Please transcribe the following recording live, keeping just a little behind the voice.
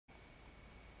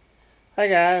Hey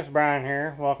guys, Brian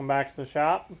here. Welcome back to the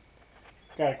shop.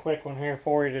 Got a quick one here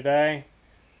for you today.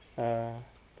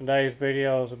 Today's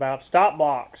video is about stop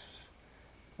blocks.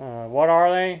 What are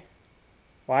they?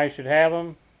 Why you should have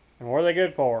them? And what are they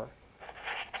good for?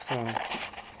 So,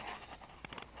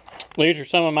 these are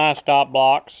some of my stop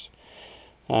blocks.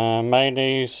 Made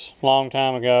these a long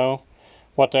time ago.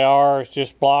 What they are is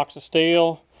just blocks of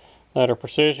steel that are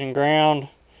precision ground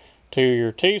to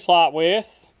your T-slot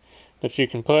width that you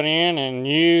can put in and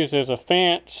use as a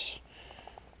fence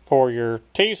for your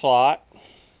T-slot.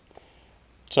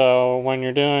 So when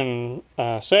you're doing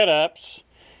setups,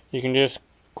 you can just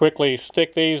quickly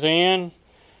stick these in,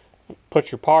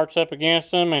 put your parts up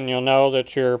against them, and you'll know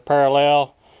that you're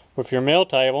parallel with your mill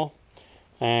table.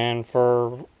 And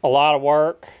for a lot of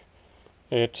work,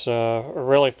 it's a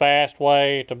really fast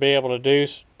way to be able to do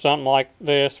something like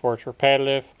this where it's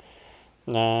repetitive.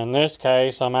 In this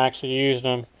case, I'm actually using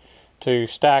them to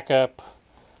stack up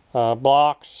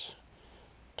blocks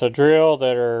to drill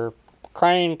that are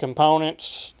crane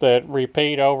components that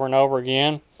repeat over and over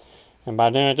again. And by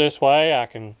doing it this way, I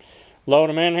can load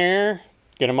them in here,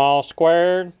 get them all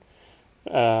squared,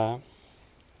 drill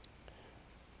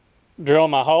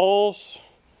my holes,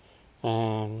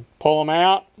 and pull them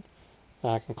out.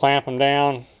 I can clamp them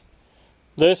down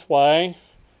this way,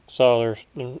 so there's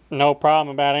no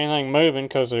problem about anything moving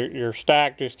because your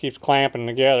stack just keeps clamping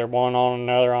together, one on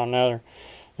another,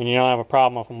 and you don't have a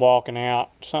problem with them walking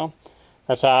out. So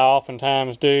that's how I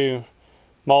oftentimes do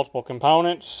multiple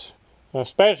components,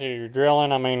 especially if you're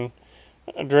drilling. I mean,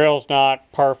 a drill's not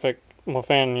perfect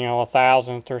within, a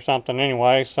thousandth or something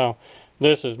anyway, so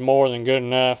this is more than good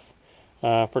enough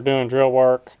for doing drill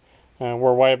work.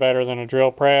 We're way better than a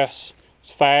drill press.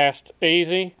 It's fast,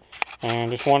 easy, and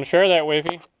just want to share that with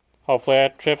you. Hopefully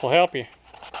that tip will help you.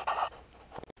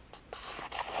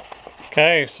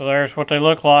 Okay, so there's what they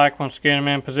look like once you get them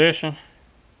in position.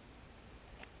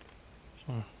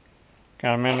 So,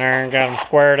 got them in there and got them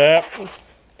squared up.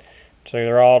 So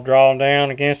they're all drawn down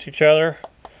against each other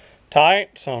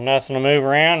tight, so nothing to move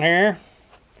around here.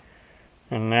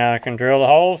 And now I can drill the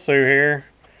holes through here,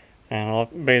 and it'll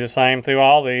be the same through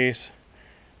all these.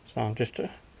 So just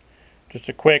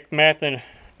a quick method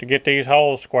to get these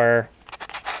holes square.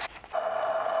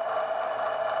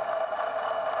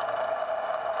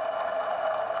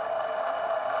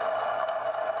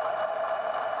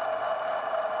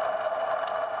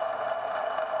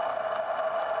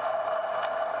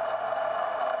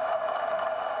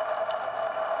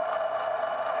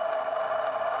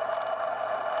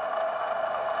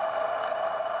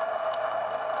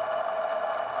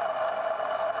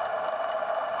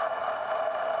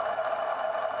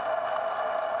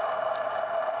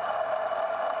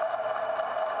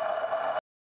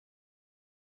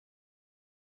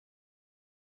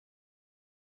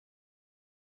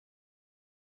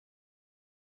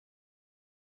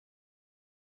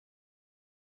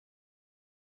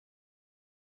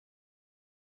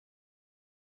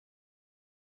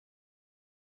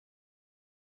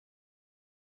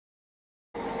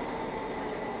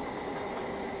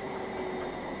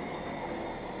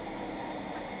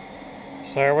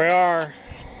 So there we are.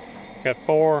 Got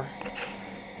 4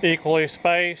 equally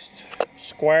spaced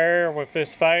square with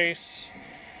this face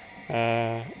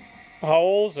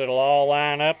holes. It'll all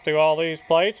line up through all these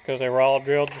plates because they were all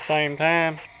drilled at the same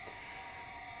time.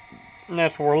 And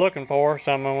that's what we're looking for.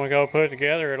 So when we go put it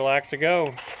together, it'll actually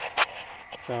go.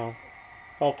 So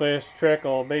hopefully this trick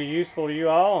will be useful to you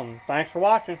all, and thanks for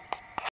watching.